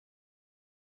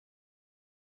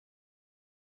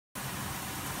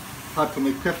how to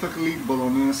make perfectly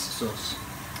bolognese sauce.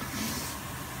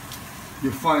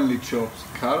 You finely chop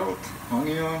carrot,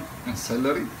 onion and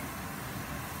celery,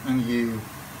 and you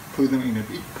put them in a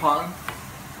big pan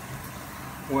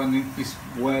when it is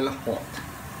well hot.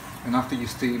 And after you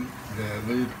steam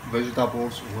the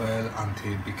vegetables well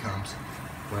until it becomes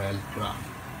well brown.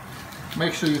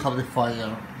 Make sure you have the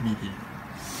fire medium.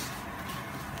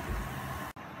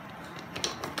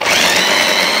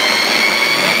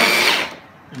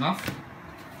 Enough?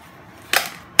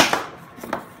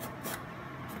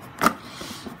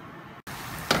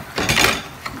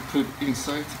 Put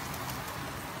inside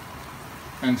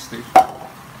and steam.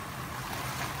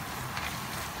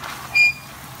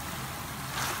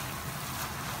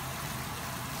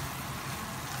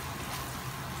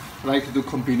 I like to do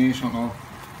combination of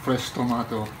fresh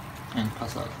tomato and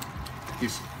passata.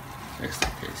 Gives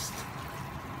extra taste.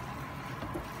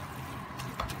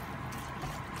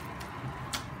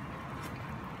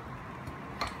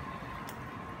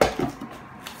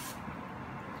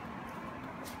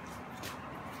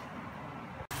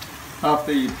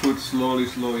 After you put slowly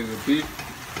the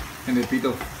beef and a bit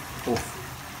of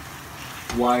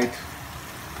white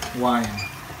wine.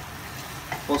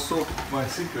 Also, my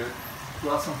secret,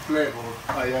 to add some flavor,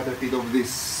 I add a bit of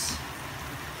this.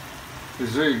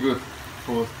 It's very good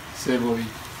for savory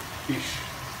fish.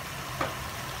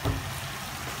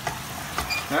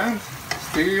 And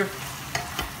stir,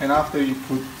 and after you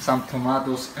put some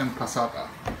tomatoes and passata.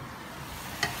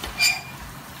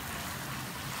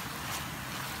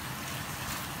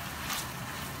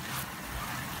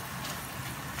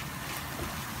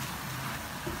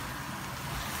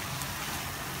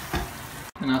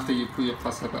 And after you put your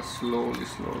passata slowly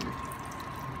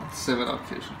at several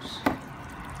occasions,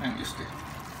 and you stir.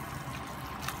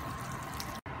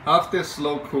 After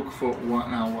slow cook for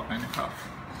 1 hour and a half,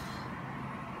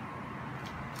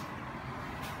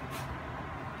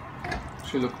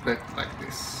 should look back like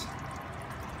this.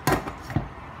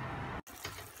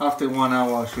 After 1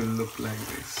 hour, should look like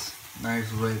this.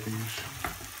 Nice reddish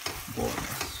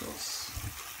bolognese sauce.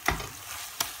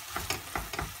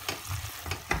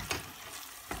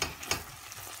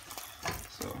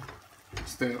 So,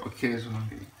 stir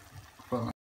occasionally.